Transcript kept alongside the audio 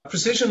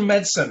Precision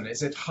medicine,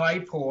 is it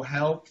hype or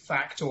help,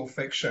 fact or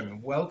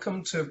fiction?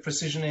 Welcome to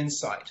Precision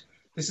Insight.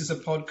 This is a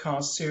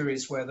podcast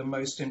series where the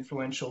most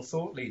influential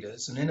thought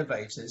leaders and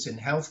innovators in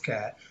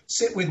healthcare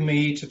sit with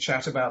me to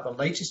chat about the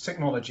latest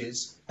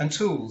technologies and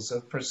tools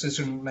of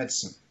precision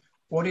medicine.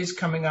 What is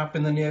coming up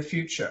in the near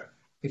future?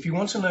 If you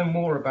want to know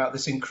more about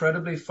this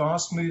incredibly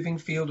fast-moving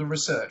field of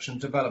research and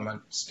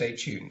development, stay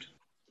tuned.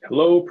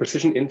 Hello,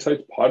 Precision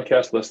Insights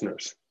podcast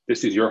listeners.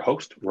 This is your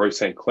host, Roy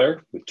St.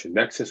 Clair with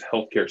Genexus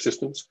Healthcare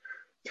Systems.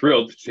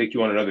 Thrilled to take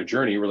you on another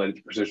journey related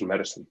to precision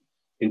medicine.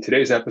 In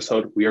today's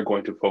episode, we are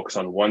going to focus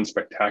on one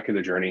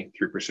spectacular journey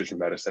through precision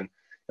medicine.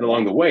 And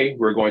along the way,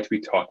 we're going to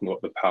be talking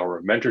about the power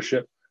of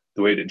mentorship,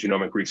 the way that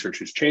genomic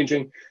research is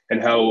changing,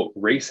 and how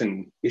race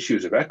and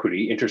issues of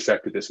equity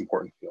intersect with this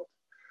important field.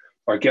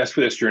 Our guest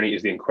for this journey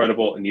is the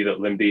incredible Anita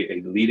Limdi,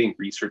 a leading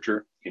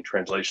researcher in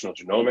translational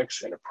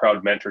genomics and a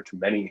proud mentor to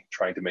many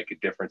trying to make a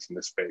difference in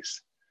this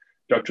space.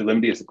 Dr.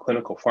 Limdi is a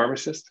clinical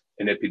pharmacist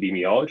and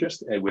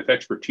epidemiologist and with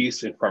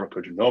expertise in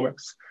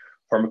pharmacogenomics,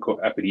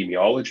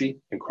 pharmacoepidemiology,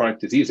 and chronic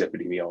disease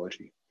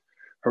epidemiology.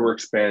 Her work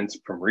spans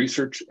from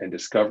research and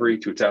discovery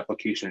to its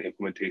application and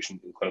implementation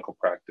in clinical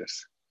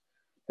practice.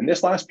 And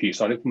this last piece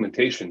on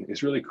implementation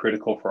is really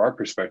critical for our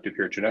perspective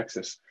here at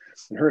Genexus.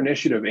 And her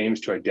initiative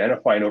aims to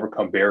identify and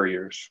overcome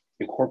barriers,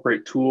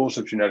 incorporate tools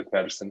of genetic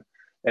medicine,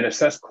 and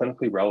assess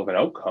clinically relevant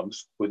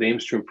outcomes with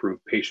aims to improve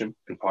patient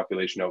and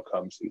population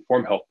outcomes,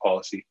 inform health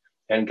policy,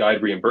 and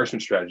guide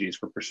reimbursement strategies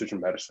for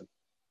precision medicine.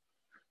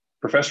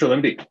 Professor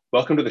Limdi,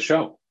 welcome to the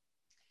show.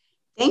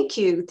 Thank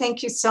you.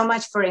 Thank you so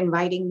much for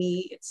inviting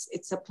me.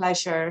 It's a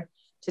pleasure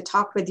to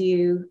talk with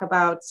you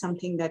about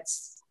something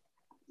that's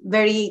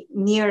very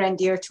near and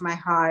dear to my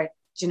heart,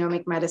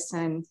 genomic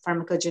medicine,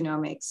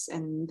 pharmacogenomics,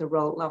 and the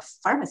role of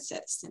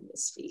pharmacists in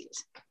this field.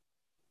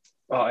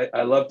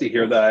 I love to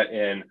hear that.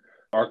 And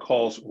our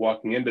calls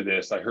walking into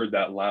this, I heard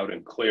that loud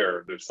and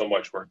clear. There's so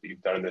much work that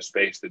you've done in this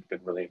space that's been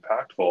really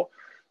impactful.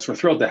 So we're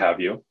thrilled to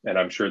have you. And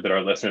I'm sure that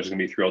our listeners are going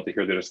to be thrilled to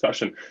hear the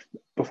discussion.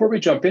 Before we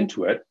jump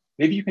into it,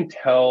 maybe you can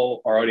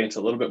tell our audience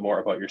a little bit more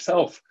about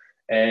yourself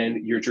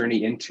and your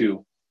journey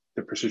into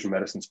the precision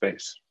medicine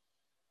space.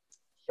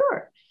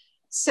 Sure.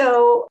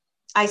 So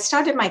I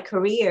started my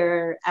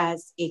career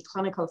as a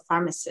clinical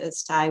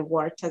pharmacist. I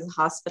worked as a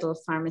hospital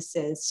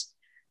pharmacist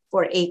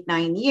for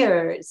 8-9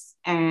 years.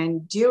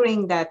 And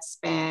during that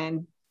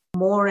span,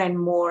 more and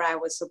more I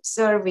was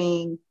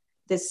observing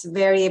this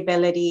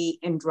variability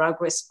in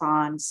drug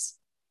response,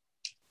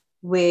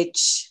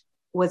 which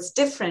was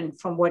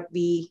different from what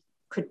we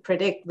could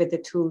predict with the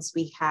tools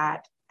we had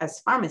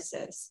as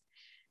pharmacists.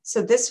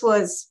 So this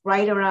was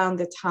right around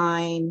the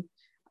time,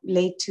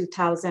 late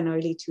 2000,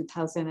 early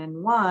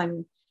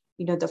 2001,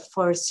 the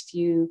first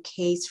few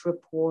case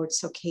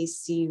reports or case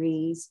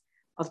series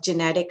of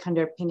genetic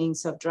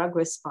underpinnings of drug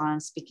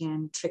response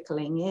began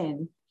trickling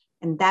in.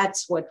 And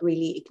that's what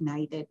really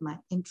ignited my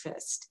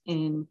interest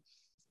in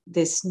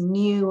this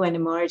new and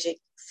emerging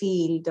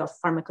field of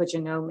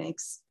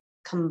pharmacogenomics,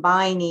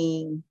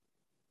 combining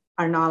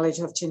our knowledge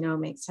of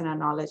genomics and our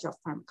knowledge of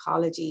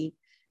pharmacology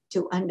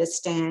to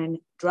understand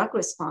drug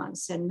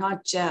response, and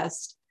not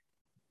just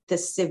the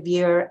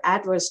severe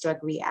adverse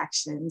drug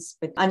reactions,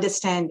 but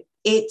understand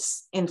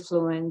its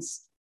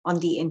influence on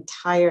the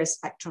entire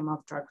spectrum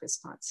of drug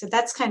response. So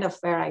that's kind of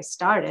where I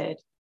started.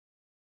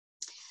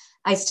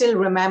 I still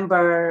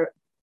remember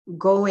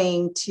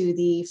going to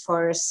the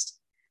first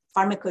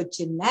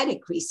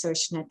Pharmacogenetic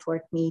Research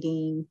Network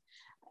meeting,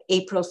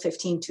 April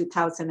 15,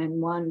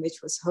 2001,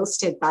 which was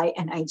hosted by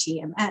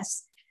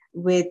NIGMS,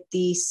 with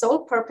the sole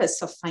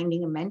purpose of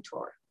finding a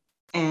mentor.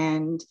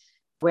 And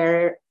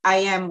where I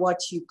am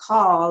what you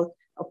call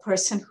a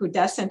person who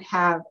doesn't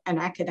have an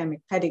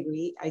academic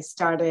pedigree, I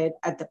started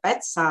at the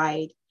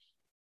bedside,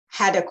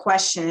 had a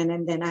question,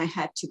 and then I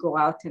had to go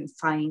out and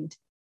find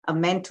a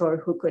mentor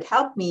who could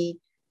help me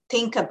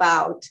think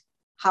about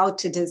how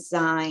to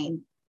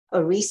design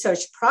a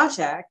research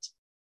project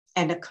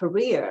and a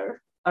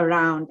career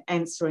around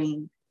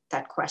answering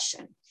that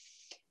question.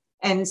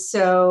 And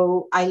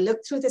so I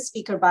looked through the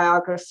speaker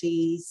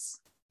biographies,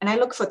 and I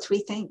looked for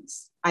three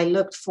things. I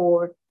looked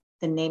for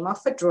the name of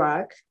a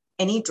drug,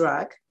 any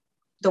drug,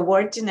 the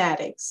word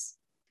genetics,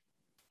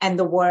 and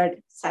the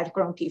word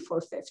cytochrome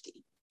P450.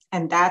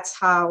 And that's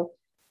how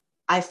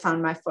I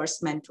found my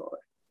first mentor,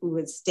 who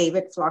was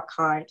David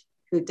Flockhart,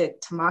 who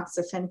did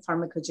tamoxifen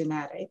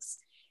pharmacogenetics.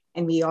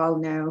 And we all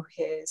know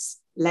his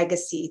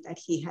legacy that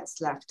he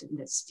has left in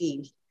this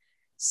field.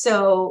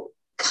 So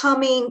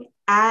coming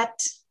at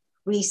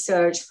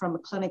research from a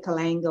clinical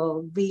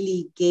angle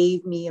really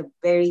gave me a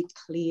very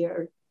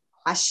clear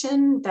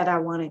question that I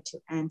wanted to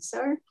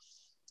answer.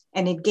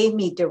 And it gave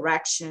me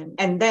direction.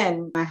 And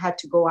then I had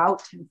to go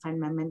out and find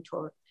my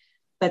mentor.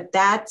 But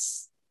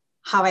that's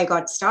how I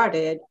got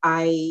started.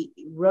 I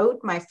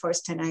wrote my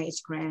first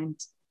NIH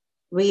grant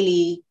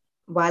really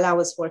while I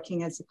was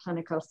working as a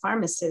clinical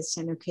pharmacist,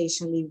 and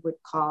occasionally would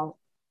call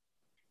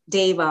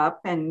Dave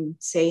up and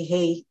say,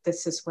 hey,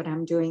 this is what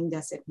I'm doing.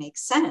 Does it make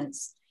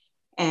sense?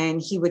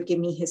 And he would give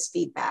me his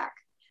feedback.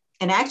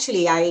 And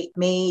actually, I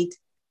made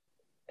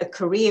a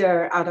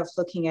career out of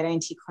looking at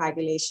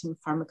anticoagulation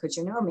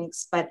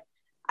pharmacogenomics, but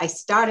I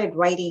started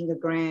writing a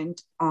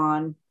grant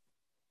on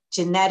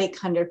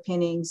genetic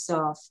underpinnings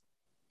of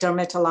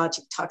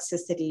dermatologic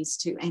toxicities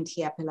to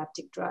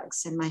anti-epileptic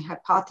drugs. And my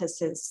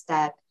hypothesis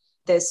that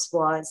this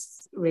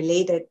was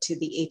related to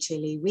the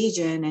HLA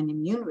region and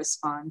immune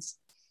response.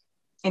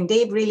 And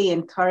Dave really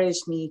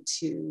encouraged me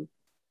to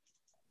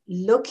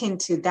look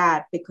into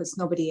that because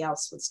nobody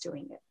else was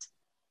doing it.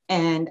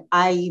 And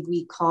I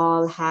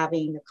recall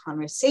having a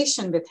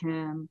conversation with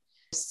him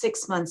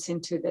 6 months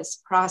into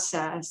this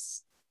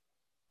process.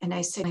 And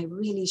I said, I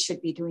really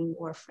should be doing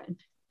warfarin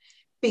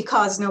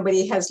because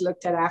nobody has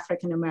looked at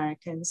African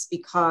Americans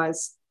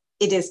because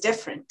it is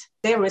different.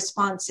 Their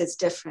response is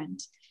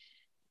different.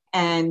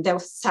 And there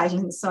was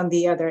silence on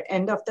the other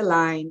end of the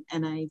line.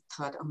 And I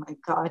thought, oh my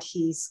God,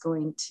 he's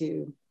going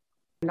to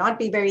not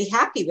be very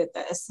happy with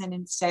this. And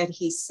instead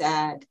he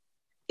said,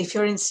 if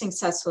your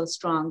instincts are so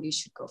strong, you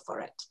should go for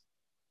it.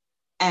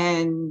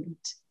 And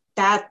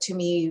that to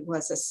me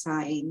was a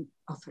sign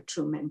of a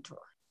true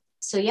mentor.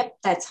 So yep,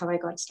 that's how I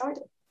got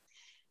started.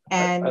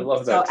 And I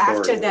love that so story.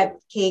 after that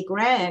K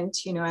grant,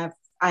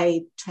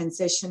 I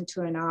transitioned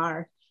to an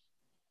R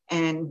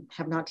and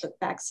have not looked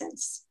back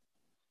since.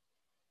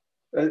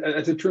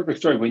 It's a terrific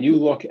story. When you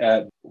look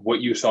at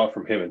what you saw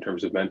from him in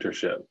terms of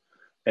mentorship,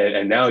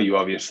 and now you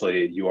are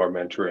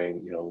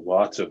mentoring,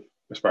 lots of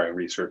aspiring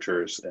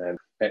researchers,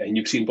 and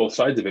you've seen both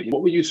sides of it.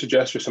 What would you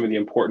suggest are some of the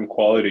important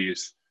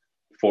qualities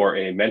for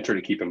a mentor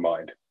to keep in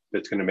mind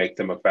that's going to make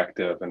them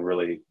effective and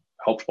really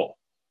helpful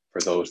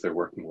for those they're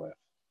working with?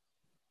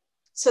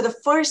 So the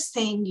first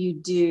thing you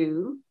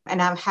do,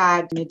 and I've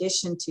had, in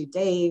addition to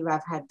Dave,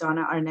 I've had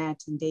Donna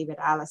Arnett and David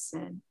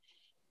Allison.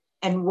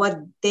 And what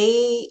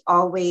they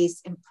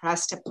always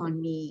impressed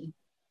upon me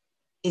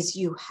is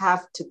you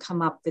have to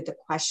come up with the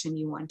question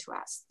you want to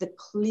ask. The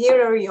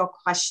clearer your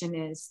question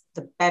is,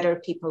 the better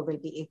people will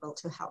be able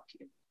to help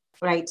you,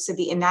 right? So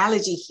the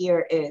analogy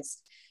here is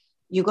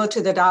you go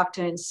to the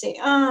doctor and say,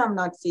 oh, I'm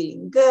not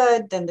feeling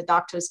good. Then the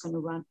doctor is going to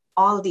run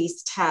all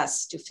these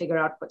tests to figure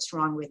out what's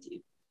wrong with you.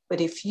 But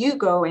if you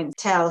go and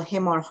tell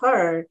him or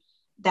her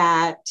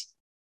that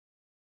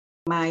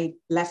my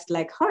left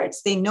leg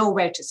hurts, they know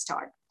where to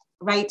start,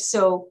 right?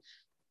 So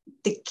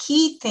the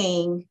key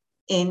thing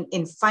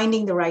in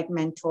finding the right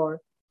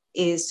mentor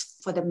is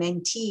for the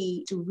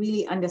mentee to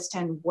really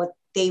understand what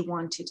they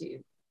want to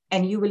do.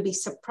 And you will be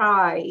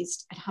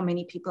surprised at how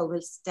many people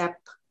will step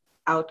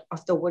out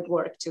of the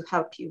woodwork to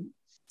help you.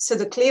 So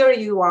the clearer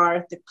you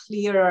are, the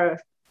clearer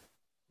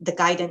the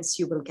guidance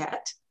you will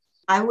get.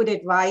 I would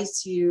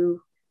advise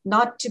you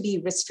not to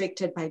be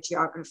restricted by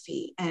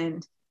geography.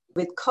 And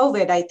with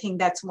COVID, I think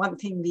that's one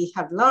thing we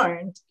have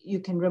learned.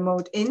 You can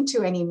remote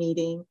into any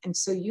meeting, and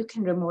so you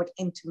can remote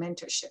into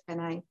mentorship.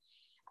 And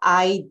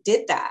I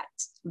did that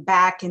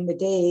back in the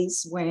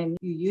days when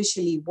you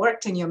usually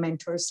worked in your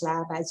mentor's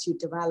lab as you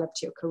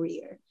developed your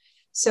career.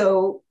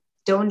 So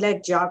don't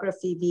let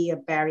geography be a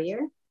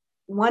barrier.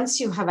 Once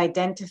you have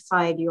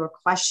identified your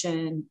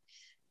question,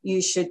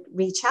 you should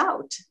reach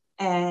out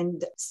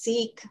and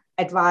seek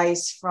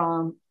advice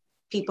from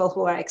people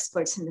who are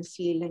experts in the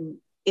field. And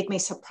it may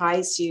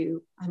surprise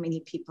you how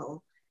many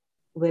people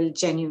will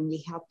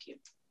genuinely help you.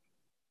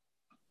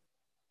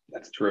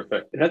 That's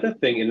terrific. Another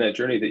thing in that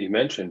journey that you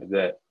mentioned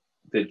that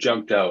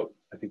jumped out,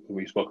 I think when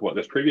we spoke about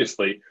this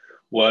previously,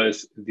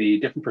 was the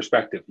different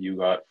perspective you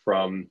got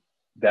from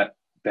that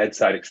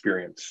bedside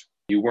experience.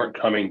 You weren't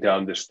coming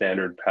down the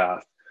standard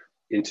path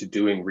into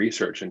doing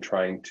research and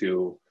trying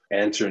to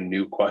answer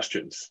new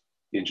questions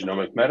in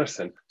genomic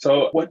medicine.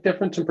 So what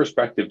difference in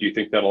perspective do you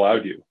think that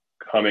allowed you,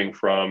 coming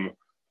from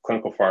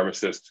clinical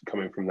pharmacist,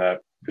 coming from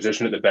that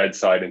position at the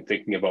bedside and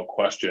thinking about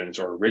questions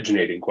or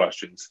originating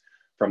questions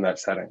from that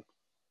setting?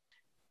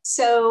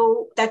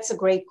 So that's a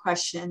great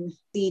question.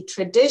 The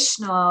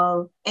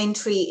traditional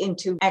entry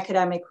into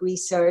academic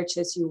research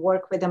is you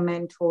work with a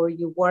mentor,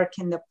 you work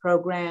in the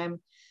program,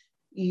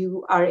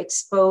 you are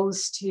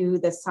exposed to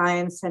the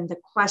science and the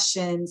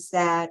questions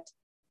that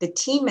the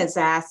team is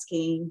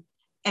asking.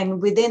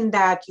 And within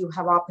that, you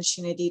have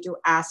opportunity to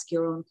ask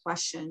your own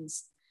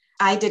questions.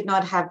 I did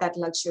not have that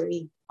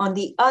luxury. On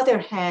the other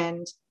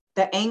hand,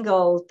 the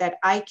angle that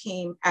I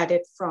came at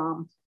it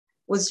from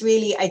was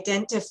really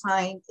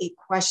identifying a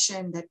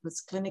question that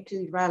was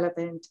clinically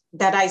relevant,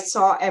 that I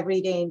saw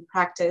every day in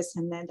practice,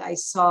 and that I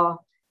saw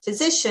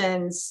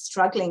physicians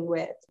struggling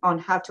with on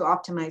how to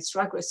optimize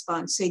drug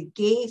response. So it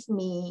gave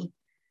me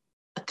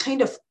a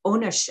kind of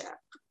ownership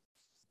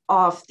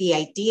of the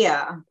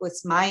idea. It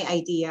was my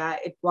idea.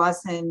 It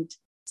wasn't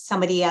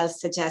somebody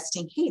else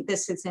suggesting, hey,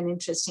 this is an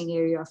interesting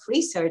area of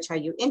research. Are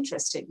you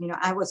interested?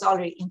 I was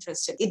already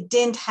interested. It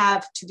didn't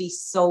have to be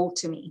sold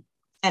to me.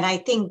 And I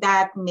think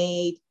that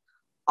made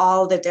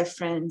all the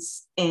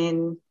difference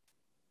in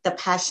the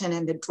passion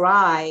and the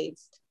drive.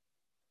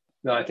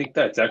 No, I think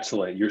that's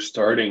excellent. You're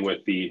starting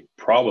with the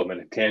problem in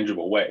a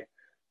tangible way.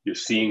 You're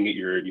seeing it,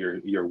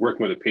 you're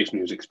working with a patient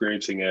who's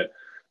experiencing it,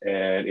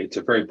 and it's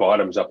a very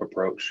bottoms-up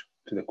approach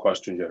to the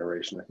question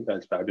generation. I think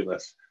that's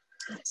fabulous.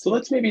 So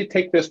let's maybe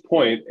take this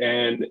point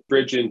and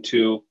bridge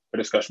into a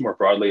discussion more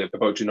broadly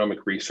about genomic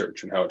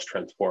research and how it's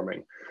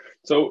transforming.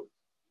 So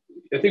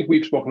I think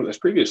we've spoken about this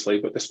previously,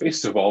 but the space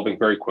is evolving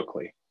very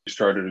quickly. We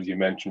started, as you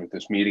mentioned, with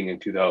this meeting in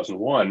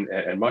 2001,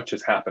 and much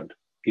has happened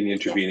in the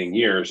intervening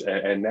years.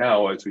 And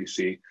now, as we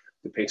see,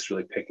 the pace is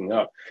really picking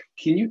up.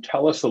 Can you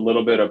tell us a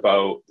little bit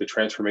about the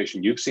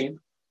transformation you've seen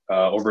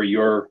over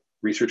your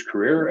research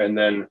career? And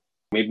then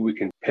maybe we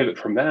can pivot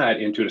from that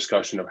into a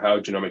discussion of how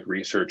genomic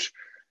research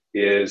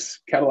is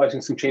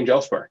catalyzing some change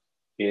elsewhere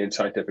in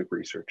scientific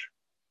research.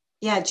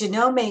 Yeah,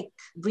 genomic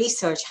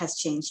research has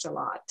changed a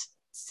lot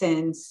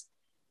since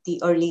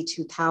the early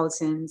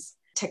 2000s.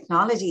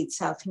 Technology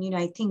itself, and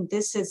I think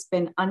this has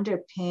been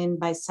underpinned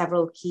by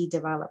several key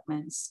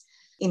developments,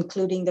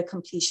 including the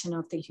completion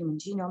of the Human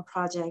Genome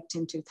Project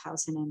in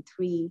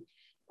 2003.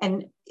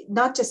 And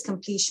not just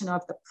completion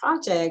of the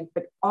project,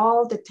 but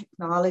all the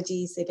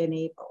technologies it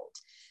enabled.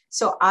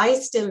 So I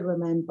still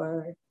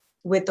remember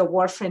with the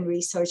warfarin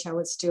research I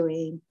was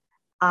doing,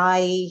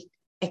 I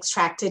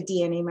extracted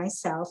DNA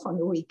myself on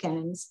the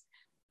weekends.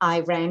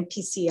 I ran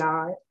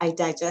PCR, I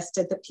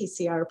digested the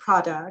PCR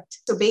product.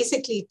 So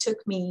basically it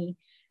took me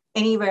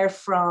anywhere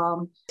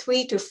from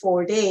 3 to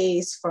 4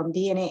 days from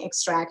DNA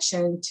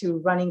extraction to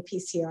running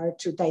PCR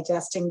to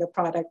digesting the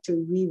product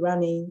to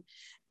rerunning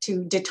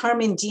to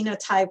determine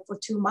genotype for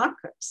 2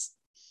 markers,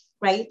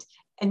 right?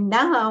 And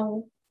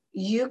now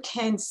you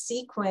can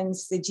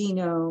sequence the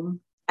genome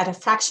at a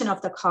fraction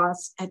of the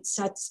cost at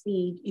such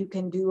speed. You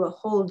can do a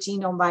whole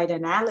genome-wide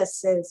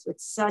analysis with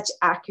such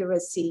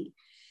accuracy.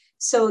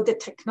 So the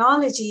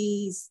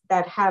technologies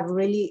that have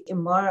really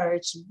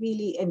emerged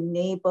really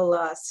enable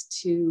us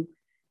to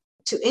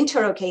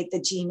interrogate the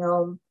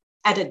genome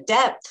at a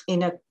depth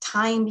in a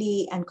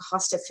timely and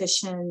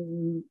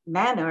cost-efficient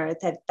manner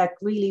that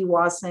really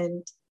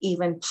wasn't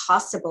even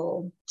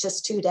possible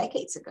just 2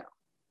 decades ago.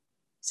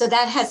 So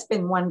that has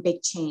been one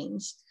big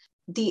change.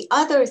 The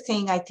other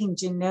thing, I think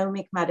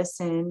genomic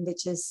medicine,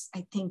 which is,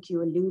 I think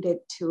you alluded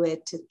to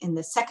it in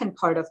the second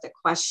part of the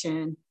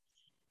question,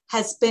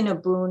 has been a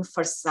boon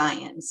for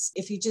science.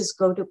 If you just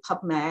go to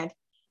PubMed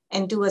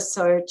and do a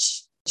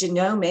search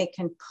genomic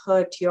and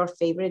put your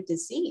favorite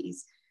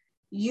disease,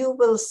 you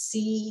will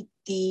see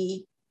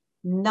the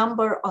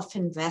number of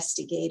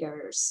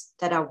investigators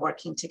that are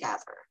working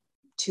together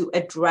to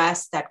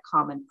address that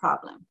common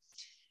problem.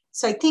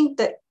 So I think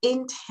the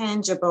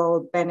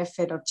intangible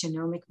benefit of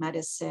genomic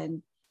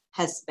medicine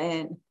has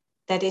been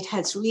that it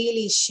has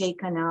really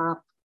shaken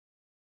up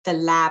the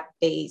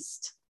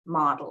lab-based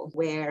model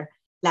where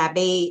Lab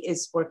A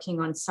is working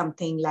on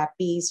something, Lab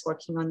B is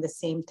working on the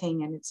same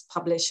thing, and it's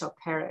publish or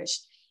perish.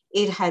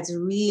 It has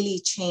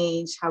really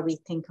changed how we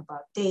think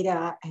about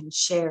data and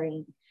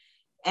sharing.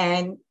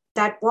 And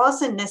that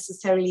wasn't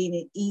necessarily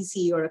an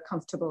easy or a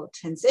comfortable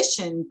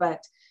transition,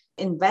 but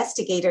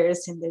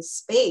investigators in this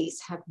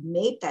space have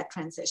made that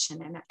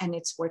transition and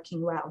it's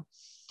working well.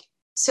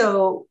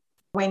 So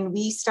when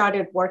we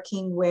started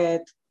working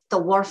with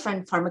the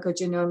Warfarin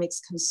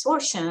Pharmacogenomics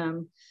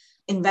Consortium,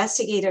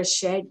 investigators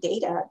shared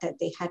data that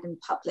they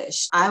hadn't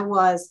published. I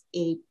was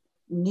a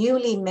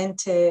newly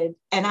minted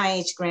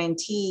NIH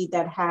grantee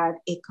that had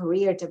a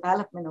career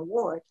development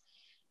award.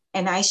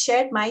 And I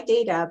shared my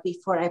data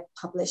before I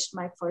published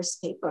my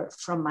first paper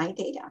from my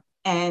data.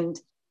 And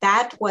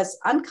that was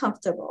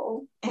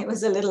uncomfortable. It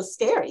was a little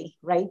scary,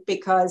 right?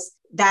 Because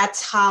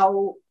that's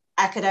how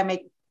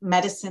academic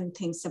medicine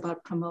thinks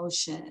about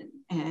promotion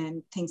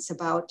and thinks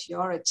about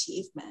your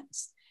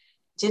achievements.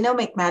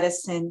 Genomic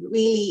medicine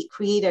really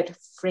created a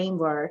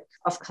framework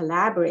of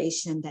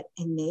collaboration that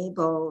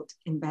enabled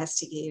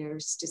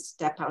investigators to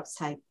step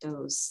outside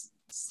those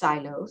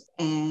silos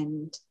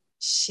and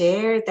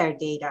share their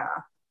data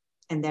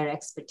and their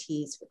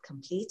expertise with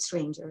complete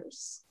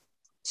strangers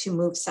to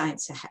move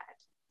science ahead.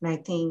 And I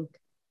think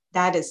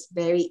that is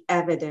very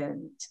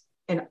evident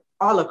in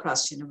all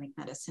across genomic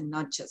medicine,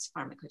 not just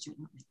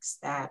pharmacogenomics,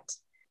 that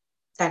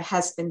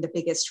has been the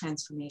biggest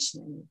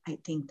transformation in, I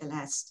think, the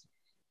last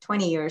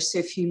 20 years. So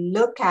if you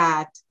look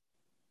at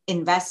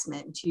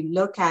investment, you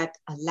look at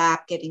a lab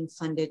getting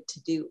funded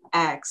to do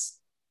X,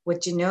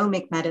 what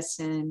genomic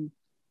medicine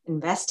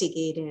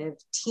investigative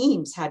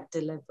teams had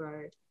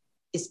delivered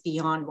is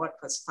beyond what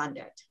was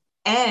funded.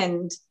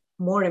 And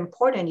more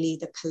importantly,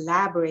 the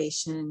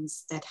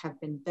collaborations that have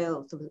been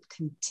built will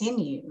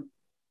continue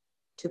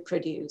to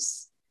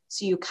produce.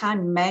 So you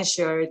can't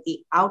measure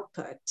the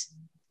output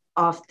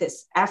of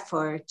this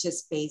effort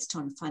just based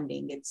on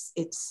funding.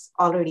 It's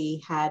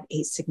already had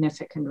a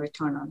significant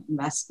return on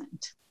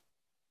investment.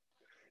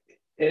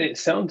 And it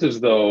sounds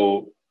as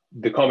though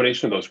the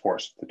combination of those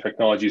forces, the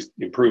technology is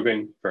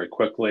improving very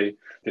quickly,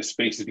 the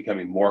space is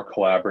becoming more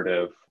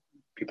collaborative,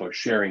 people are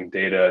sharing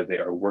data, they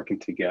are working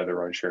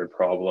together on shared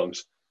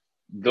problems.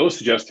 Those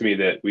suggest to me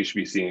that we should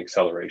be seeing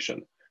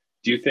acceleration.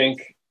 Do you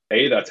think,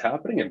 A, that's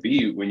happening, and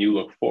B, when you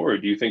look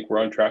forward, do you think we're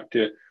on track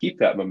to keep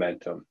that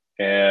momentum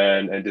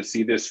and to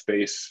see this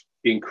space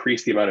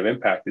increase the amount of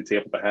impact it's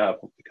able to have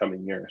over the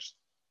coming years?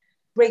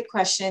 Great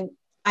question.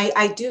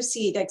 I do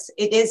see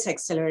it is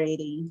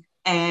accelerating.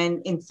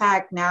 And in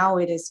fact, now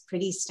it is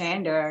pretty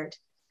standard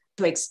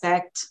to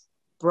expect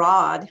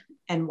broad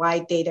and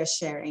wide data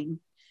sharing.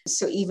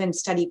 So even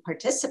study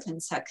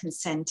participants are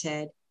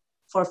consented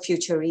for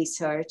future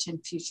research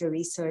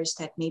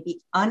that may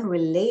be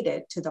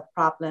unrelated to the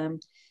problem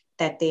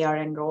that they are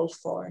enrolled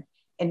for.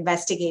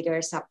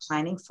 Investigators are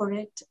planning for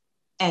it.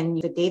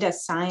 And the data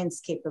science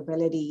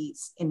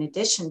capabilities, in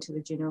addition to the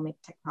genomic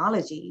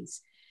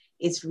technologies,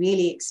 is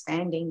really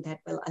expanding that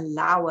will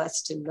allow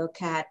us to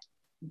look at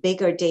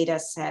bigger data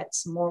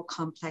sets, more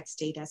complex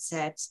data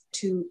sets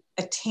to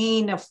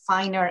attain a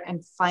finer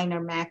and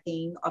finer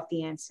mapping of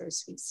the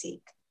answers we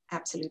seek.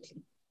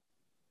 Absolutely.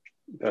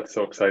 That's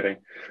so exciting.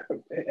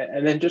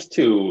 And then just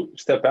to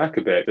step back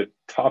a bit, the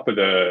top of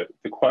the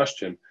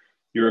question,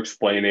 you're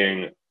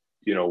explaining,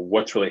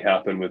 what's really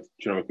happened with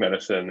genomic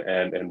medicine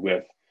and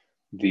with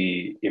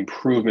the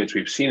improvements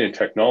we've seen in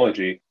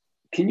technology.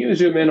 Can you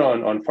zoom in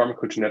on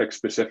pharmacogenetics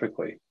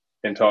specifically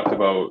and talk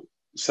about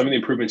some of the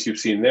improvements you've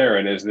seen there?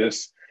 And as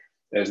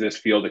this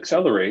field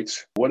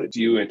accelerates, what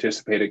do you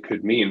anticipate it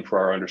could mean for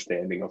our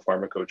understanding of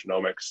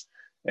pharmacogenomics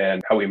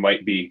and how we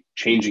might be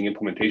changing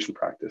implementation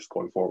practice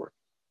going forward?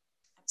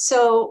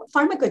 So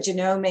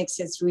pharmacogenomics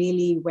is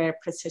really where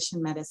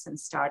precision medicine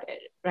started,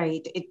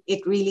 right?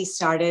 It really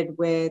started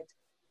with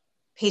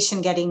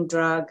patient getting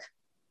drug,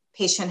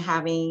 patient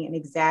having an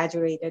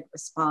exaggerated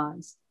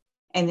response,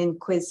 an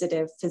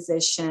inquisitive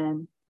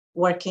physician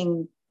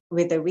working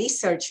with a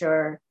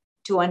researcher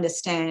to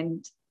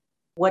understand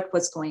what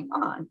was going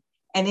on.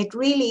 And it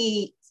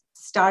really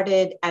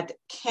started at the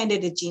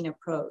candidate gene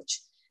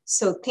approach.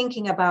 So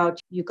thinking about,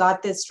 you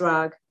got this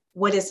drug,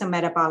 what is the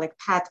metabolic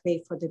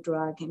pathway for the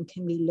drug? And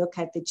can we look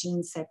at the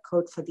genes that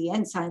code for the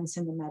enzymes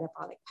in the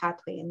metabolic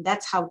pathway? And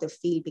that's how the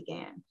field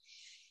began.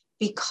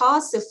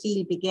 Because the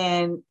field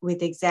began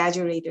with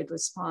exaggerated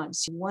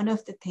response, one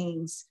of the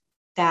things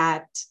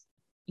that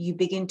you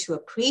begin to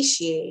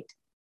appreciate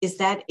is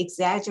that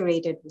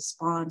exaggerated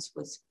response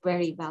was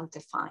very well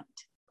defined,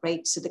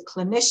 right? So the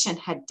clinician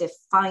had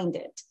defined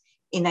it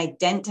in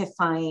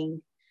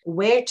identifying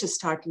where to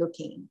start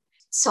looking.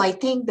 So I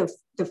think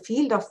the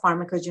field of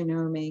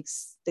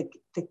pharmacogenomics,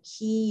 the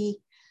key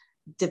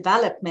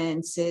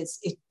developments is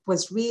it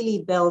was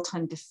really built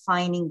on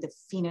defining the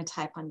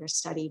phenotype under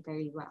study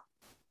very well.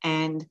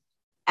 And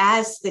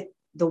as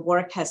the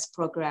work has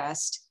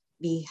progressed,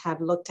 we have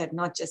looked at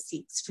not just the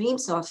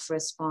extremes of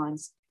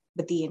response,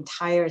 but the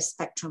entire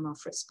spectrum of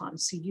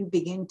response. So you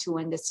begin to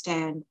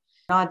understand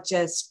not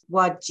just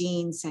what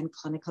genes and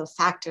clinical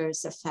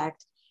factors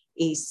affect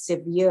a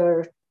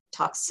severe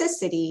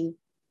toxicity,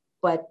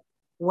 but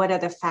what are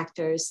the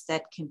factors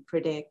that can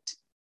predict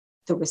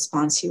the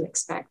response you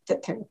expect, the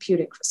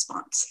therapeutic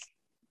response.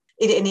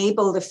 It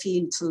enabled the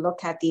field to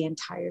look at the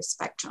entire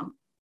spectrum.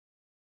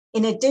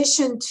 In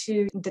addition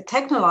to the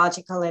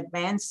technological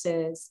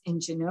advances in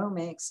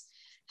genomics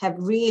have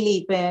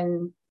really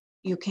been,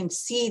 you can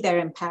see their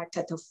impact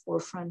at the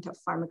forefront of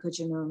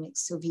pharmacogenomics.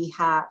 So we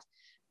have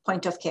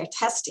point of care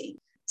testing.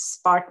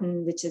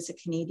 Spartan, which is a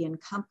Canadian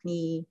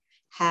company,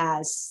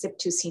 has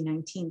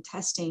CYP2C19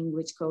 testing,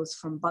 which goes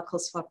from buccal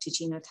swab to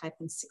genotype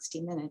in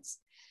 60 minutes.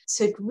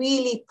 So it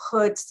really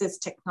puts this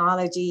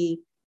technology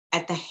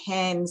at the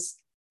hands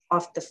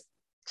of the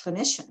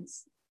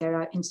clinicians. There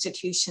are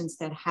institutions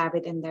that have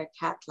it in their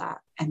cath lab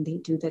and they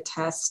do the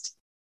test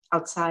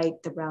outside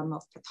the realm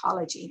of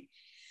pathology.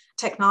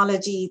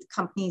 Technology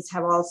companies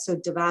have also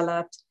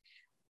developed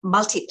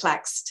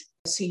multiplexed.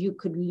 So you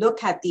could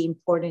look at the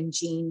important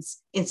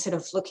genes instead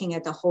of looking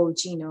at the whole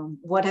genome.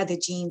 What are the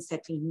genes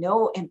that we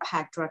know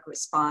impact drug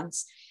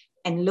response?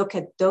 And look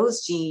at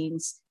those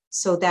genes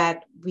so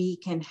that we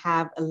can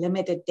have a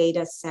limited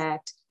data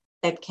set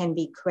that can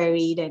be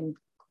queried and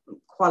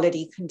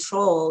quality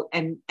control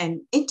and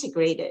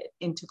integrated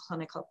into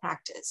clinical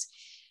practice.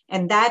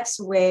 And that's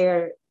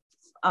where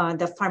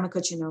the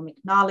pharmacogenomic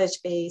knowledge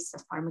base,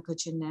 the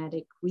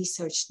pharmacogenetic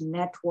research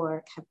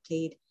network have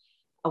played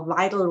a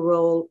vital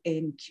role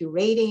in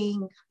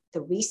curating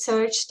the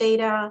research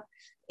data,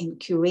 in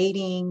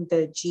curating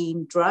the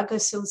gene-drug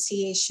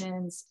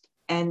associations,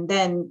 and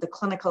then the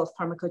Clinical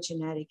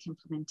Pharmacogenetic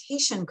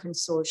Implementation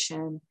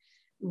Consortium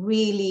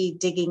really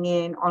digging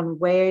in on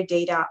where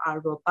data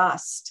are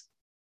robust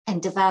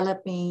and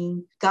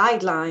developing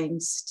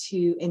guidelines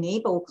to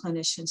enable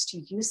clinicians to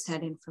use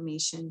that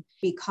information,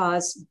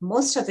 because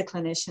most of the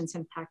clinicians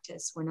in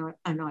practice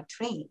are not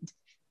trained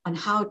on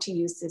how to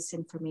use this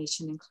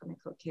information in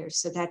clinical care,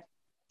 so that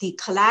the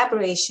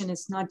collaboration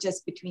is not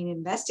just between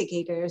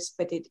investigators,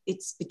 but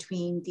it's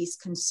between these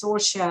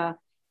consortia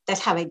that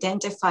have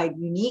identified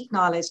unique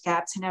knowledge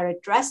gaps and are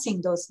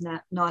addressing those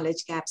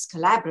knowledge gaps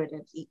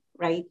collaboratively,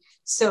 right?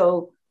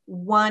 So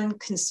one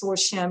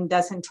consortium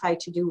doesn't try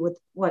to do with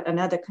what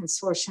another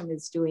consortium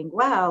is doing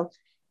well.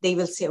 They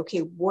will say, okay,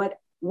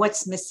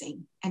 what's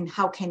missing and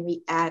how can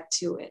we add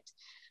to it?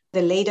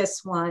 The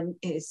latest one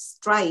is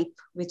STRIPE,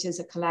 which is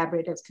a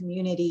collaborative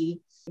community,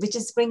 which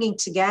is bringing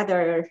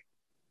together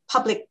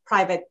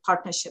public-private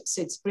partnerships.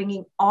 So it's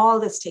bringing all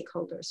the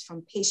stakeholders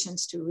from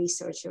patients to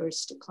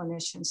researchers to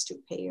clinicians to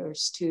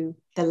payers to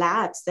the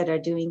labs that are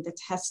doing the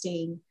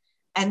testing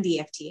and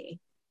the FDA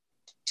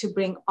to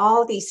bring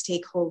all these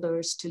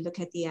stakeholders to look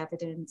at the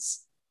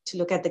evidence, to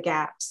look at the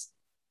gaps,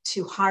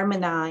 to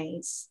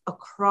harmonize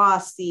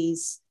across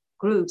these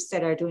groups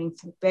that are doing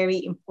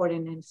very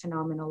important and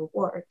phenomenal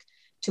work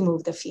to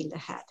move the field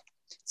ahead.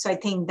 So I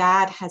think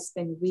that has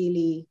been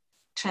really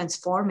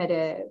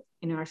transformative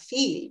in our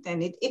field,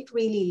 and it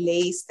really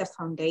lays the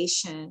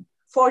foundation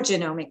for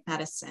genomic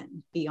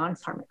medicine beyond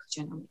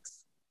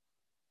pharmacogenomics.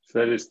 So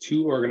that is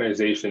two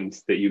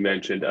organizations that you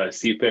mentioned,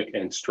 CPIC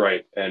and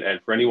Stripe. And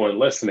for anyone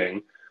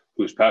listening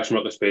who's passionate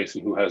about the space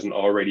and who hasn't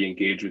already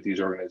engaged with these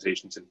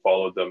organizations and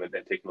followed them and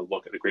taken a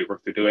look at the great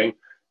work they're doing,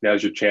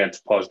 now's your chance.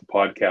 Pause the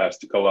podcast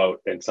to go out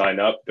and sign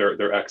up.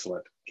 They're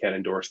excellent. Can't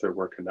endorse their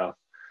work enough.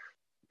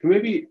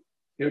 Maybe,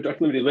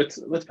 Dr. Limiti,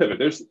 let's pivot.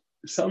 There's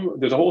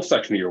a whole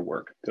section of your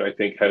work that I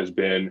think has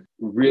been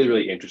really,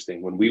 really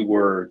interesting. When we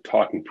were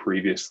talking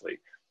previously,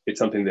 it's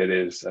something that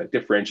is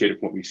differentiated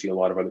from what we see a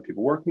lot of other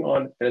people working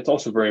on, and it's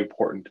also very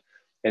important.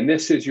 And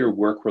this is your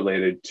work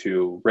related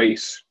to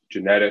race,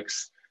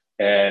 genetics,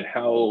 and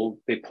how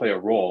they play a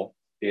role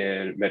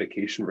in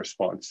medication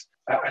response.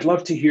 I'd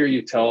love to hear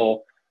you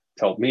tell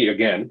me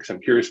again, because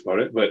I'm curious about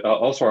it, but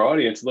also our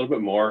audience a little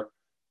bit more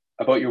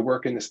about your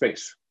work in the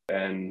space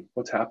and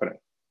what's happening.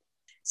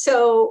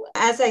 So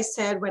as I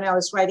said, when I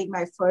was writing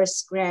my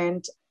first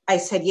grant, I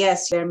said,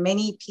 yes, there are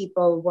many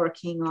people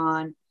working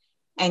on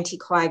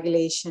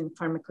anticoagulation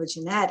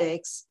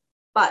pharmacogenetics,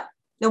 but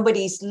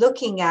nobody's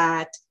looking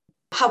at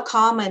how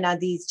common are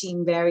these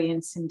gene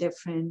variants in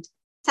different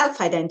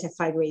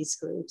self-identified race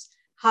groups?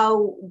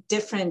 How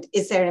different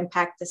is their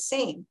impact the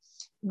same?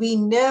 We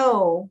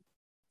know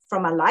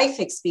from our life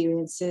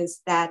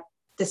experiences that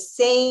the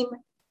same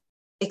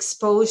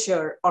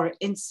exposure or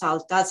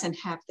insult doesn't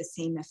have the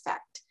same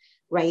effect,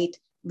 right?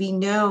 We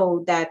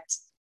know that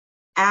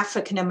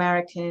African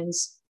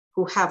Americans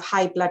who have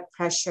high blood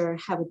pressure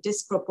have a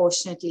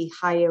disproportionately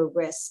higher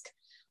risk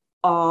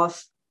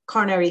of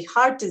coronary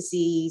heart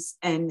disease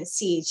and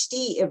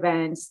CHD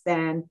events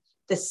than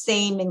the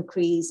same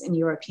increase in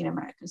European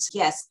Americans.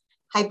 Yes,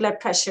 high blood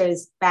pressure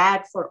is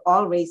bad for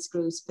all race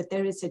groups, but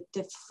there is a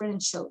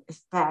differential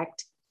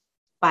effect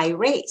by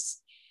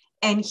race.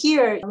 And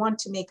here I want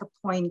to make a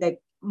point that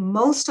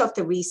most of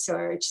the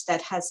research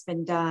that has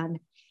been done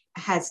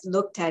has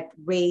looked at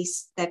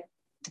race that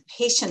the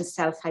patient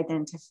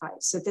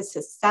self-identified. So this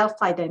is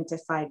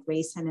self-identified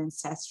race and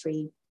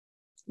ancestry,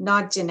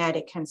 not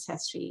genetic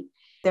ancestry.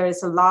 There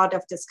is a lot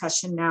of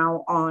discussion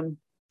now on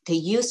the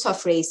use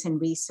of race in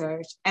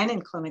research and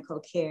in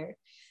clinical care.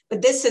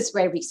 But this is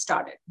where we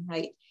started,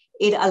 right?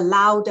 It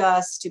allowed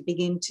us to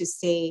begin to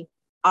say,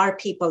 are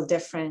people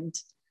different?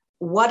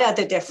 What are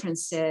the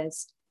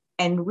differences?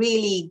 And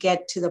really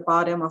get to the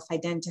bottom of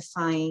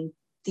identifying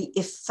the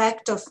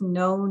effect of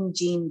known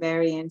gene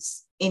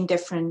variants in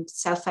different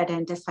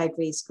self-identified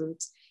race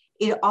groups.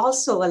 It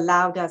also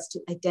allowed us to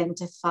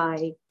identify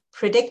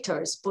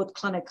predictors, both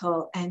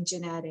clinical and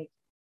genetic,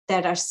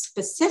 that are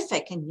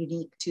specific and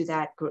unique to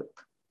that group.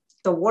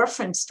 The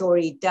warfarin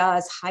story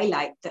does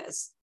highlight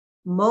this.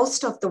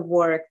 Most of the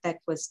work that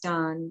was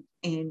done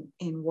in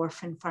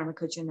warfarin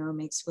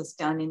pharmacogenomics was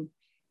done in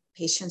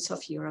patients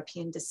of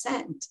European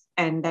descent,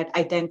 and that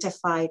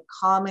identified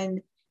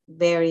common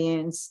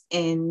variants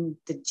in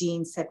the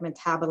genes that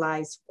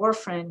metabolize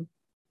warfarin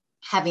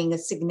having a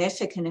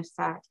significant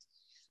effect.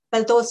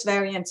 But those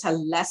variants are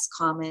less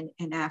common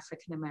in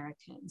African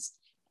Americans.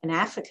 And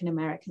African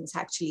Americans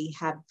actually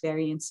have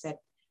variants that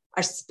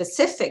are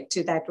specific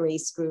to that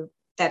race group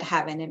that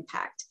have an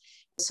impact.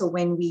 So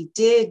when we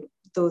did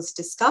those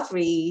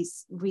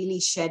discoveries, really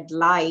shed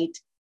light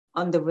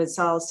on the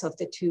results of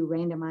the 2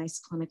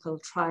 randomized clinical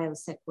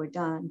trials that were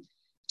done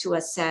to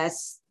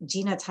assess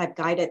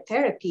genotype-guided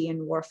therapy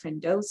and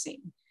warfarin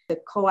dosing. The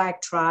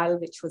COAG trial,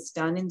 which was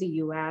done in the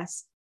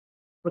US,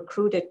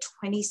 recruited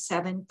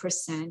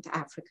 27%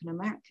 African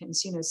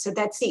Americans. So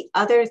that's the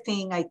other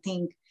thing I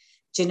think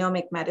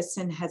genomic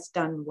medicine has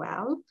done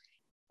well.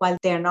 While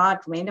they're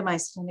not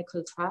randomized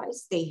clinical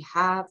trials, they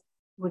have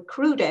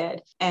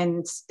recruited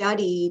and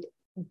studied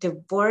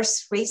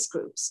diverse race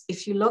groups.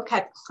 If you look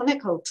at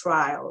clinical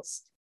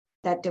trials,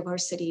 that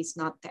diversity is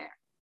not there.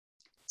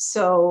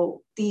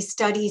 So these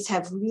studies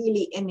have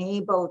really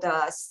enabled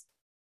us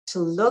to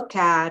look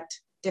at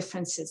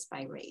differences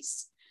by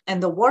race.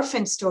 And the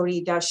warfarin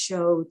story does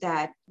show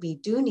that we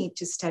do need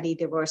to study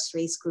diverse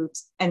race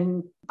groups.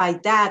 And by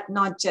that,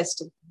 not just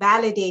to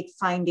validate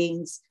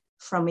findings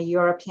from a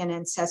European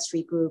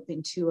ancestry group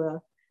into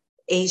a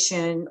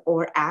Asian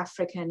or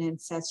African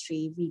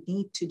ancestry, we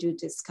need to do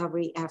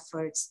discovery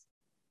efforts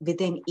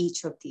within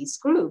each of these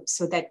groups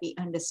so that we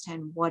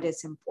understand what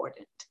is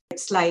important.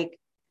 It's like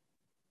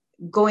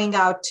going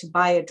out to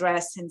buy a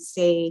dress and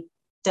say,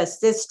 does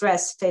this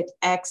dress fit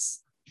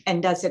X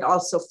and does it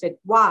also fit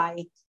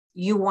Y?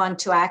 You want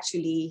to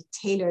actually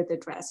tailor the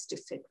dress to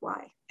fit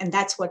Y. And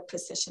that's what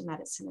precision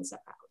medicine is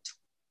about.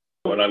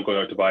 When I'm going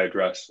out to buy a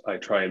dress, I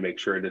try and make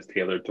sure it is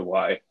tailored to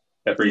why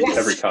every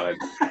time.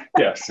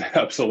 Yes,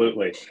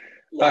 absolutely.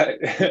 Yeah.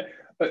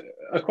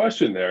 A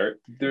question there.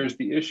 There's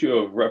the issue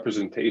of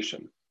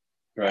representation,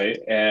 right?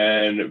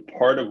 And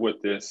part of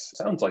what this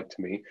sounds like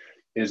to me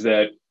is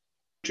that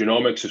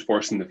genomics is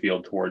forcing the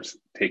field towards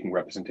taking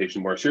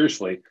representation more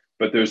seriously,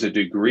 but there's a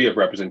degree of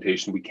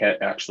representation we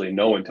can't actually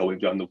know until we've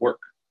done the work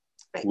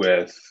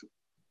with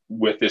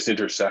this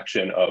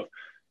intersection of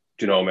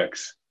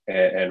genomics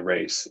and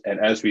race. And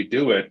as we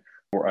do it,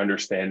 we're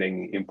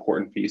understanding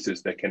important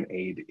pieces that can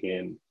aid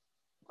in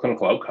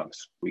clinical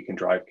outcomes. We can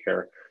drive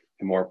care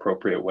in more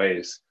appropriate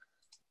ways.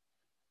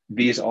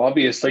 These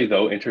obviously,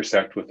 though,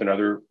 intersect with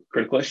another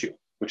critical issue,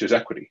 which is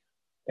equity.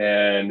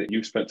 And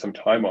you've spent some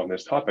time on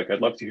this topic.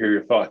 I'd love to hear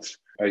your thoughts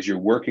as you're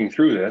working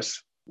through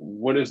this.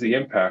 What is the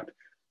impact,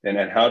 and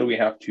how do we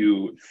have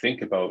to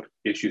think about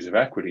issues of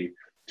equity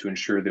to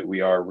ensure that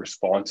we are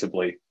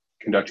responsibly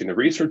conducting the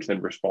research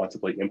and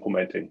responsibly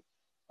implementing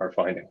our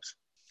findings?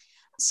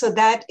 So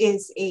that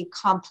is a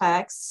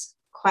complex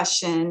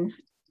question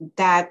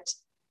that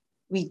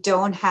we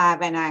don't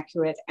have an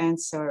accurate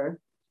answer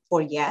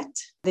for yet.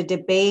 The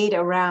debate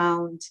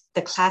around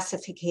the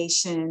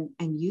classification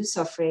and use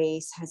of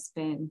race has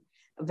been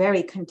a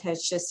very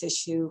contentious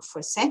issue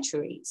for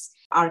centuries.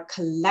 Our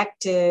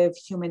collective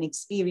human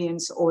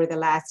experience over the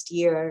last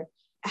year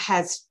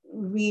has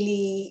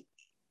really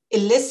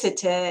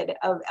elicited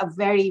a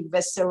very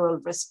visceral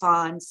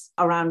response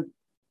around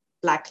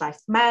Black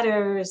Lives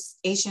Matters,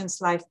 Asians'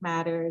 Life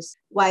Matters.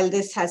 While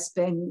this has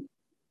been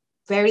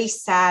very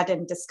sad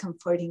and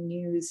discomforting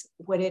news,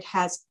 what it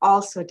has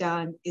also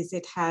done is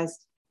it has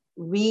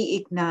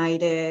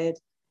reignited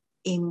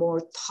a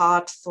more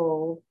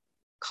thoughtful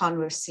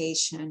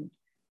conversation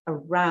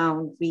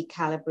around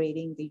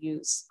recalibrating the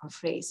use of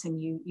race.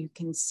 And you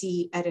can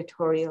see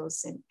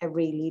editorials in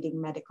every leading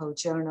medical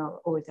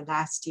journal over the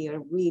last year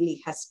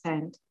really has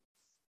spent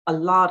a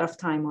lot of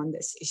time on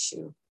this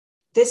issue.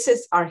 This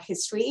is our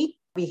history.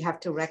 We have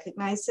to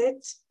recognize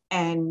it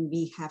and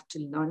we have to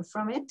learn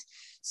from it.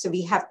 So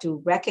we have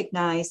to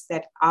recognize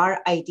that our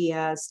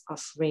ideas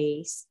of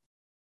race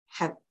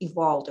have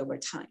evolved over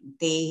time.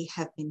 They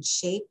have been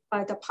shaped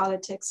by the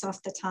politics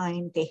of the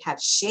time. They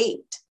have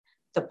shaped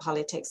the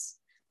politics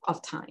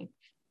of time.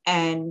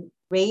 And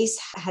race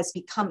has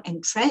become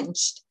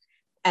entrenched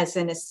as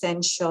an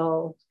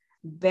essential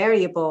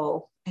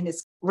variable and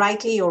is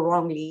rightly or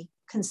wrongly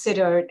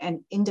considered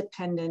an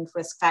independent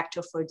risk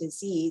factor for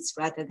disease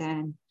rather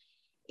than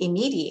a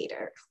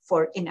mediator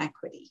for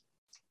inequity.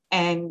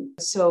 And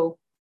so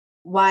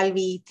while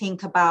we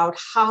think about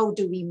how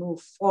do we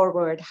move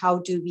forward, how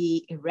do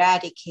we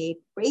eradicate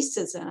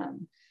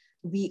racism,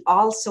 we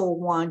also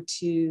want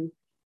to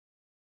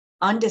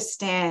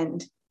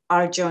understand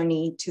our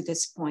journey to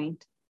this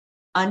point,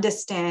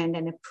 understand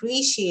and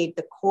appreciate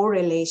the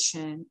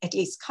correlation, at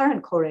least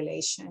current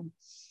correlation,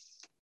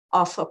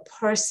 of a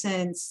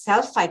person's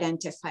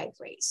self-identified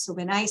race. So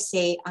when I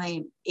say I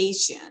am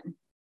Asian,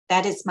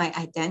 that is my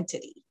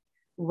identity.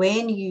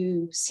 When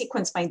you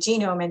sequence my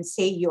genome and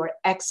say you're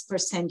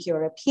X%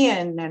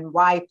 European and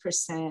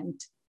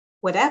Y%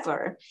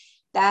 whatever,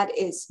 that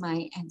is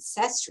my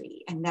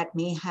ancestry, and that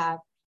may have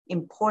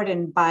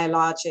important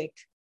biologic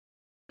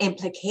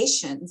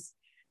implications.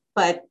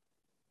 But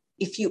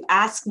if you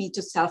ask me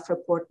to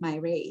self-report my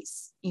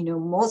race,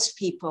 most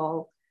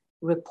people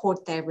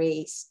report their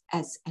race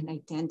as an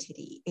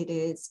identity. It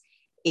is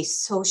a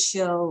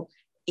social,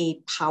 a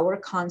power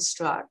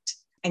construct.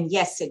 And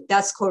yes, it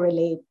does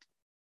correlate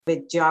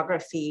with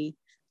geography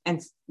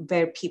and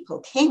where people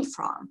came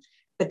from,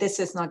 but this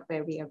is not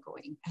where we are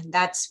going. And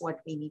that's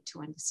what we need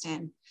to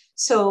understand.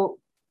 So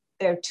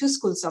there are two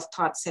schools of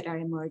thoughts that are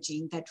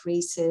emerging, that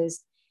race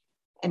is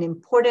an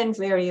important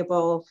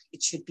variable,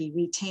 it should be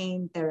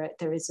retained.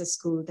 There is a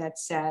school that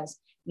says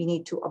we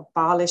need to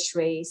abolish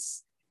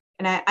race.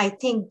 And I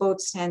think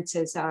both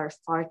stances are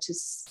far too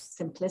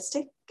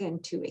simplistic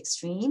and too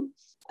extreme.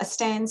 A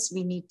stance,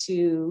 we need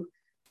to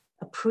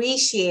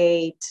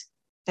appreciate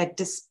that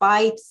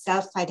despite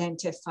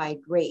self-identified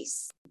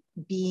race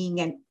being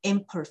an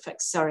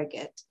imperfect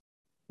surrogate,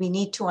 we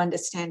need to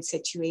understand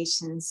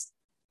situations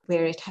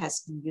where it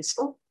has been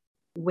useful,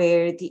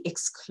 where the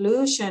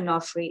exclusion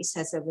of race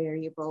as a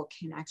variable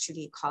can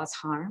actually cause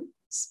harm.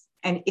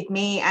 And it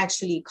may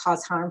actually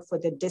cause harm for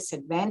the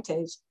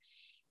disadvantaged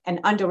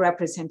and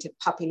underrepresented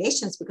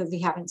populations because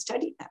we haven't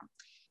studied them.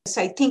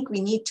 So I think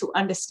we need to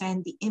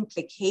understand the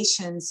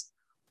implications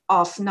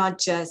of not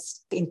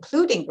just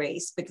including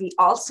race, but we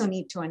also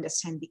need to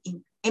understand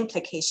the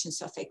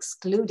implications of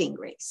excluding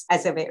race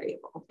as a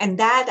variable. And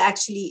that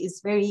actually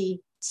is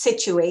very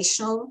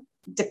situational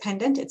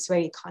dependent. It's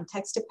very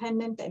context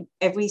dependent, and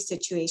every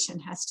situation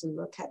has to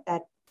look at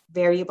that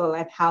variable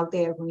and how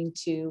they are going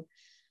to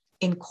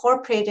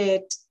incorporate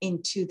it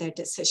into their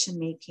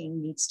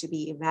decision-making needs to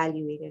be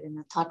evaluated in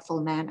a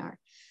thoughtful manner.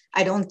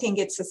 I don't think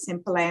it's a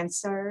simple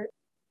answer.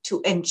 To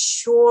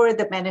ensure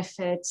the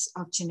benefits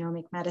of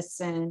genomic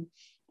medicine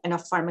and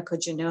of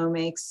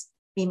pharmacogenomics,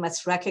 we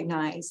must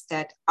recognize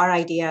that our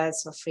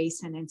ideas of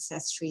race and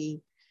ancestry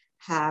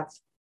have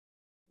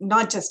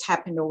not just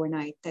happened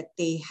overnight, that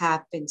they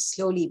have been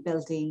slowly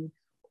building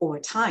over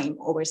time,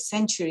 over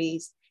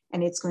centuries.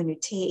 And it's going to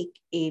take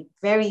a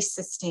very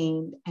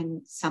sustained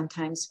and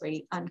sometimes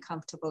very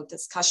uncomfortable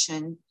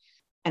discussion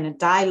and a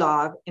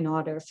dialogue in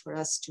order for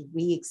us to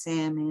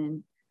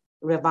re-examine,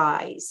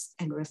 revise,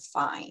 and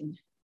refine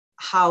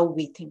how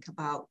we think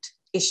about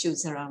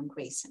issues around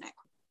race and equity.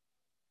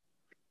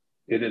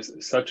 It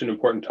is such an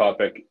important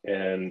topic,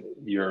 and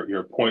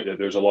your point that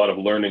there's a lot of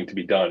learning to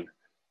be done,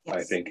 yes,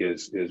 I think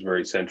is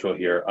very central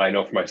here. I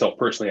know for myself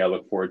personally, I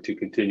look forward to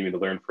continuing to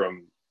learn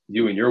from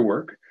you and your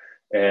work,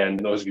 and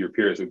those of your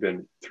peers who've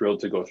been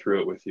thrilled to go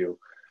through it with you.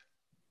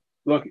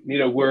 Look,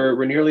 Nita,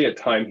 we're nearly at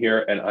time here,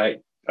 and I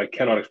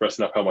cannot express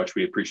enough how much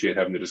we appreciate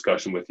having the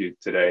discussion with you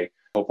today.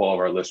 Hope all of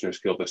our listeners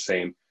feel the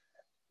same.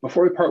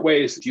 Before we part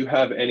ways, do you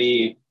have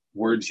any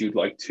words you'd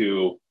like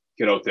to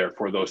get out there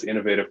for those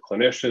innovative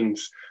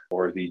clinicians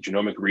or the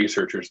genomic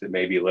researchers that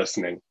may be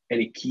listening?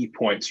 Any key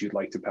points you'd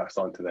like to pass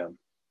on to them?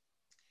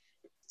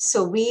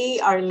 So we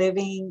are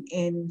living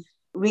in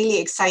really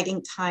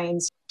exciting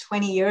times.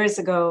 20 years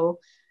ago,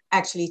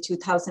 actually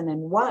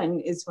 2001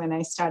 is when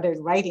I started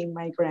writing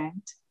my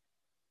grant.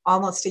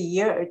 Almost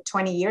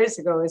 20 years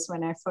ago is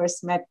when I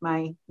first met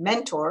my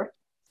mentor.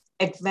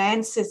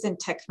 Advances in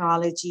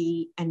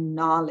technology and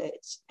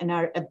knowledge and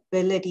our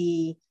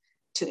ability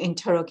to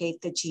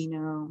interrogate the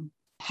genome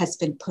has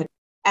been put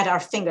at our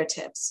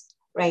fingertips,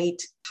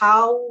 right?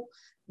 How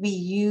we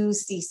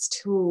use these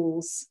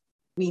tools,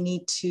 we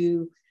need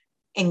to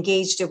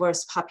engage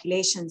diverse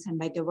populations. And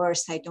by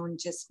diverse, I don't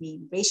just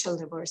mean racial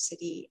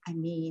diversity, I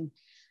mean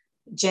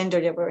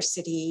gender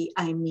diversity,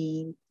 I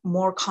mean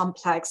more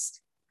complex,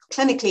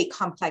 clinically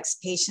complex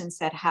patients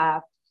that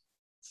have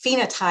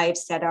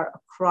phenotypes that are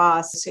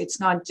across. So it's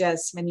not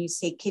just when you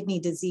say kidney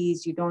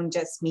disease, you don't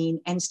just mean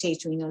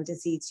end-stage renal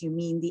disease, you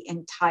mean the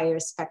entire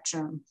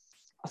spectrum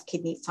of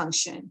kidney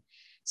function.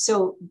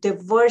 So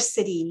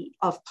diversity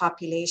of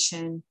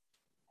population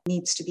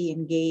needs to be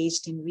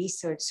engaged in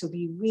research so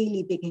we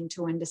really begin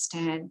to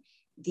understand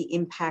the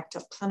impact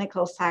of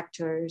clinical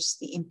factors,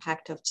 the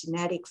impact of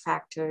genetic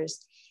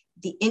factors,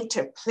 the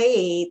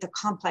interplay, the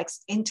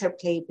complex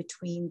interplay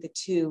between the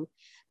two.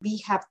 We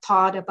have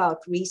thought about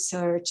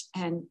research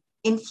and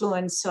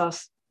influence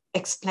of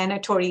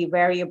explanatory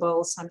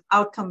variables on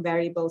outcome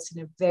variables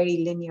in a very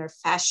linear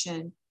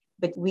fashion,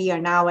 but we are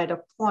now at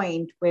a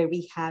point where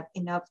we have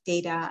enough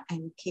data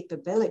and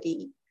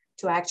capability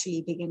to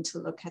actually begin to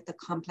look at the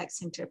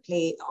complex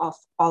interplay of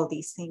all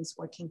these things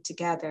working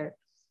together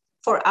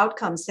for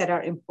outcomes that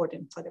are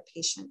important for the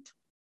patient.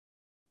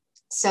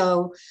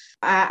 So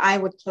I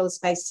would close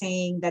by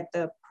saying that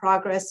the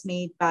progress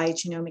made by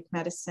genomic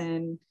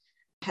medicine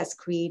has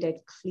created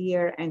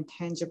clear and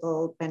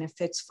tangible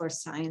benefits for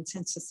science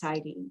and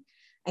society.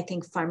 I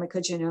think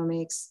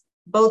pharmacogenomics,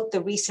 both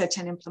the research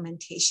and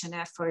implementation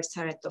efforts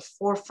are at the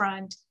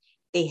forefront.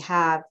 They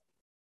have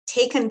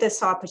taken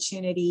this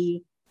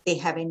opportunity, they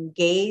have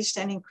engaged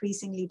an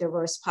increasingly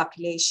diverse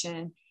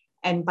population,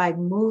 and by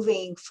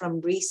moving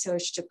from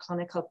research to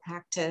clinical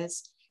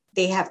practice,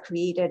 they have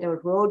created a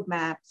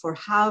roadmap for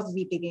how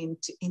we begin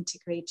to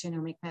integrate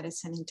genomic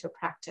medicine into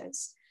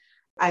practice.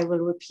 I will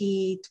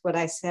repeat what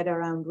I said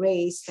around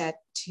race, that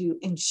to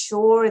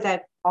ensure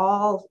that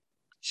all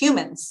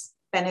humans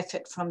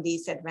benefit from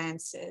these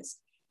advances,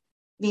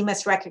 we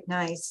must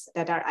recognize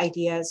that our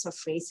ideas of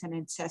race and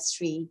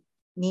ancestry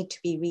need to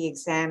be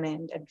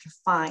re-examined and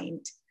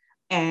refined.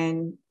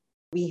 And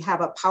we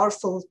have a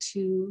powerful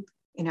tool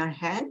in our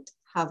hand.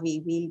 How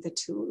we wield the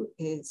tool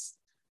is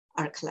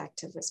our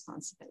collective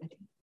responsibility.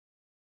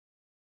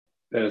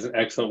 That is an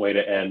excellent way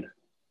to end.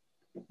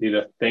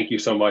 Nita, thank you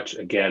so much.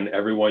 Again,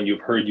 everyone,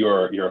 you've heard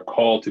your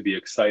call to be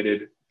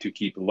excited, to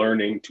keep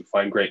learning, to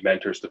find great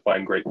mentors, to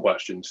find great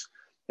questions,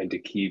 and to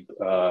keep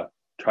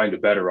trying to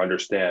better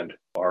understand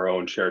our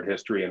own shared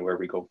history and where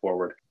we go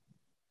forward.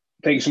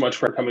 Thank you so much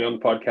for coming on the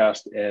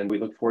podcast, and we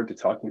look forward to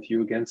talking with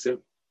you again soon.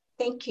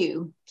 Thank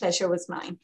you. Pleasure was mine.